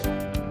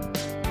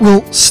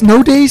Will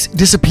snow days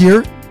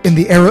disappear in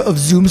the era of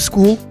Zoom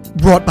school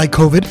brought by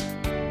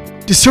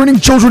COVID? Discerning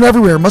children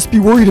everywhere must be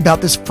worried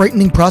about this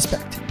frightening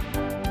prospect.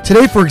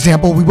 Today, for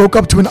example, we woke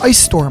up to an ice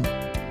storm.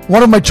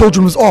 One of my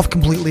children was off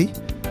completely,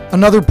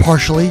 another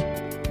partially,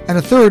 and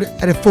a third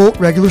had a full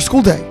regular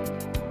school day.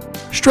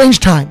 Strange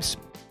times.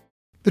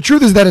 The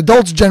truth is that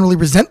adults generally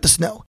resent the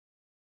snow.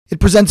 It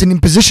presents an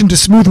imposition to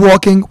smooth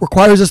walking,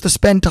 requires us to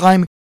spend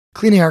time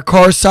cleaning our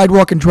cars,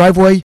 sidewalk, and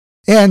driveway,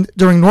 and,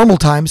 during normal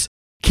times,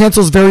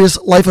 cancels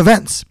various life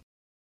events.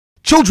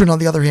 Children, on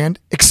the other hand,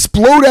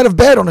 explode out of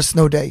bed on a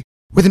snow day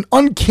with an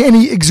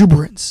uncanny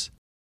exuberance.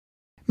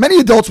 Many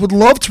adults would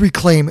love to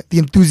reclaim the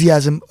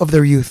enthusiasm of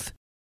their youth.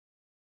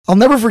 I'll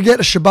never forget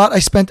a Shabbat I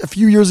spent a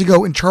few years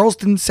ago in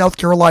Charleston, South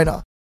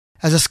Carolina,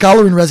 as a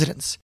scholar in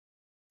residence.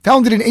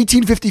 Founded in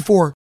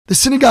 1854, the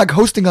synagogue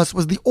hosting us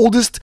was the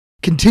oldest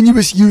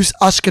continuous-use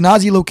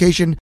Ashkenazi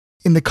location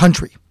in the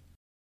country.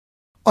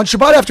 On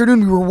Shabbat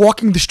afternoon, we were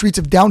walking the streets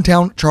of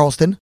downtown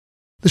Charleston.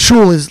 The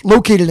shul is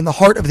located in the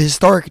heart of the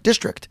historic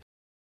district,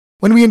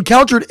 when we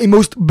encountered a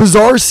most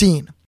bizarre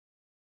scene.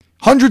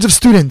 Hundreds of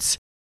students,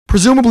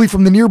 presumably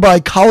from the nearby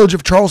College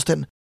of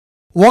Charleston,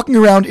 walking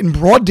around in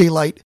broad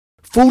daylight,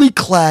 fully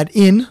clad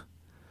in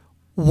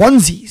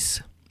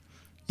onesies.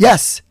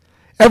 Yes,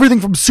 everything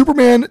from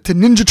Superman to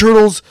Ninja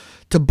Turtles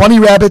to bunny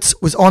rabbits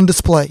was on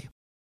display.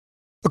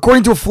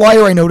 According to a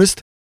flyer I noticed,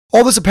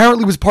 all this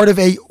apparently was part of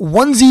a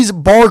onesies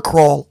bar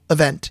crawl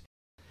event.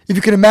 If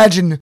you can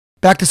imagine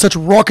back to such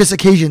raucous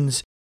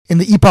occasions in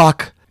the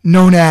epoch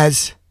known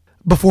as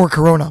before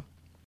Corona.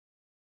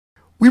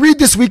 We read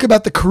this week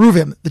about the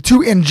Keruvim, the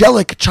two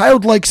angelic,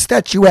 childlike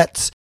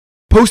statuettes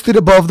posted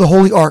above the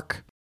Holy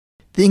Ark.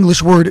 The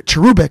English word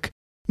cherubic,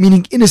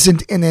 meaning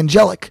innocent and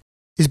angelic,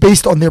 is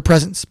based on their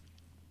presence.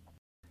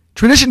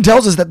 Tradition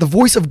tells us that the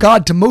voice of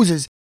God to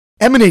Moses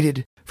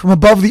emanated from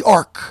above the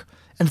Ark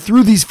and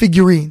through these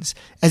figurines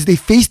as they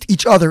faced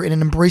each other in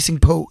an embracing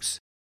pose.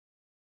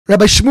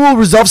 Rabbi Shmuel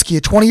Rozovsky,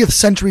 a 20th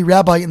century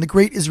rabbi in the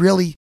great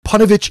Israeli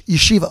Panovich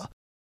Yeshiva,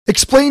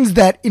 explains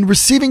that in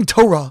receiving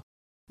Torah,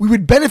 we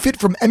would benefit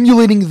from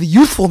emulating the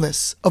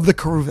youthfulness of the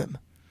Keruvim.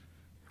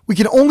 We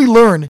can only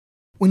learn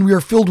when we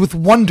are filled with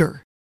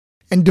wonder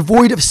and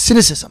devoid of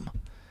cynicism,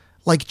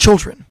 like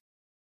children.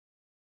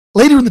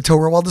 Later in the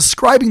Torah, while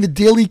describing the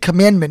daily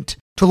commandment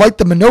to light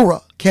the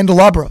menorah,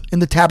 candelabra, in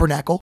the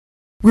tabernacle,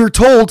 we are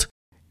told,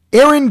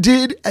 Aaron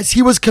did as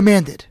he was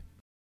commanded.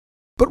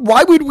 But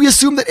why would we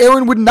assume that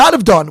Aaron would not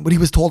have done what he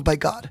was told by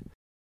God?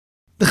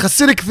 The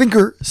Hasidic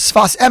thinker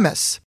Sfas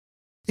Emes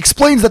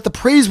explains that the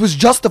praise was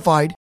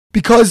justified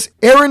because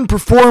Aaron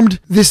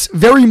performed this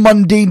very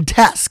mundane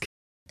task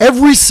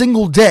every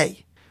single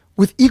day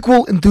with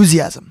equal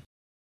enthusiasm.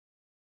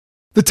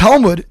 The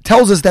Talmud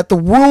tells us that the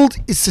world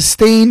is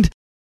sustained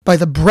by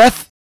the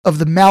breath of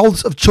the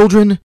mouths of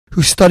children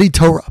who study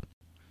Torah.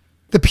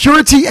 The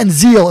purity and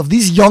zeal of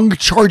these young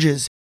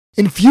charges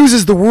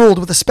infuses the world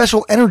with a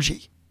special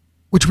energy,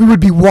 which we would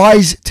be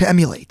wise to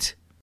emulate.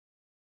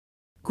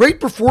 Great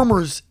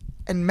performers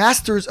and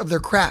masters of their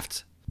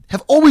craft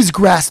have always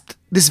grasped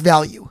this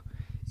value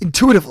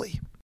intuitively.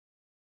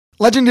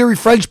 Legendary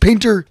French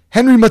painter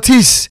Henri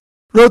Matisse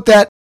wrote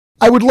that,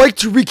 I would like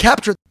to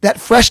recapture that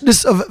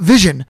freshness of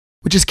vision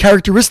which is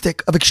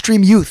characteristic of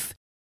extreme youth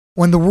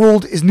when the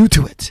world is new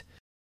to it.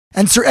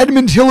 And Sir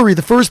Edmund Hillary,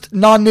 the first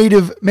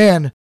non-native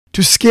man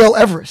to scale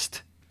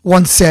Everest,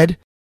 once said,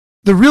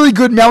 the really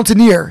good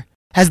mountaineer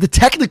has the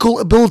technical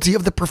ability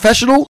of the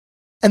professional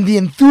and the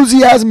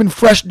enthusiasm and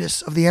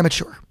freshness of the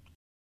amateur.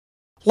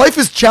 Life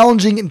is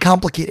challenging and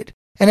complicated,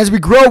 and as we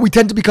grow, we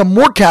tend to become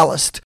more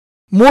calloused,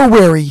 more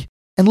wary,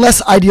 and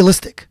less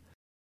idealistic.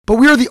 But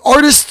we are the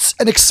artists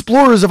and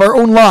explorers of our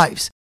own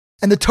lives,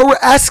 and the Torah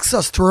asks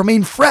us to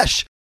remain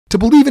fresh, to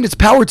believe in its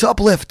power to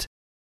uplift.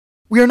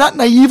 We are not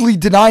naively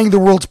denying the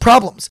world's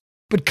problems,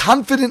 but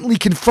confidently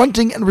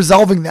confronting and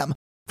resolving them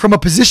from a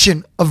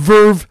position of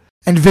verve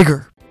and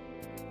vigor.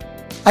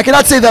 I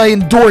cannot say that I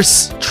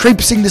endorse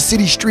traipsing the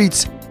city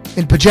streets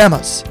in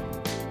pajamas,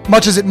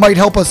 much as it might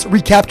help us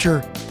recapture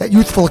that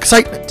youthful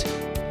excitement.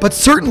 But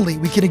certainly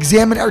we can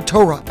examine our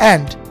Torah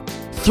and,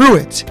 through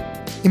it,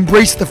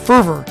 embrace the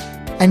fervor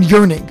and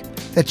yearning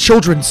that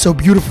children so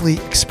beautifully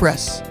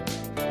express.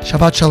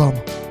 Shabbat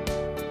Shalom.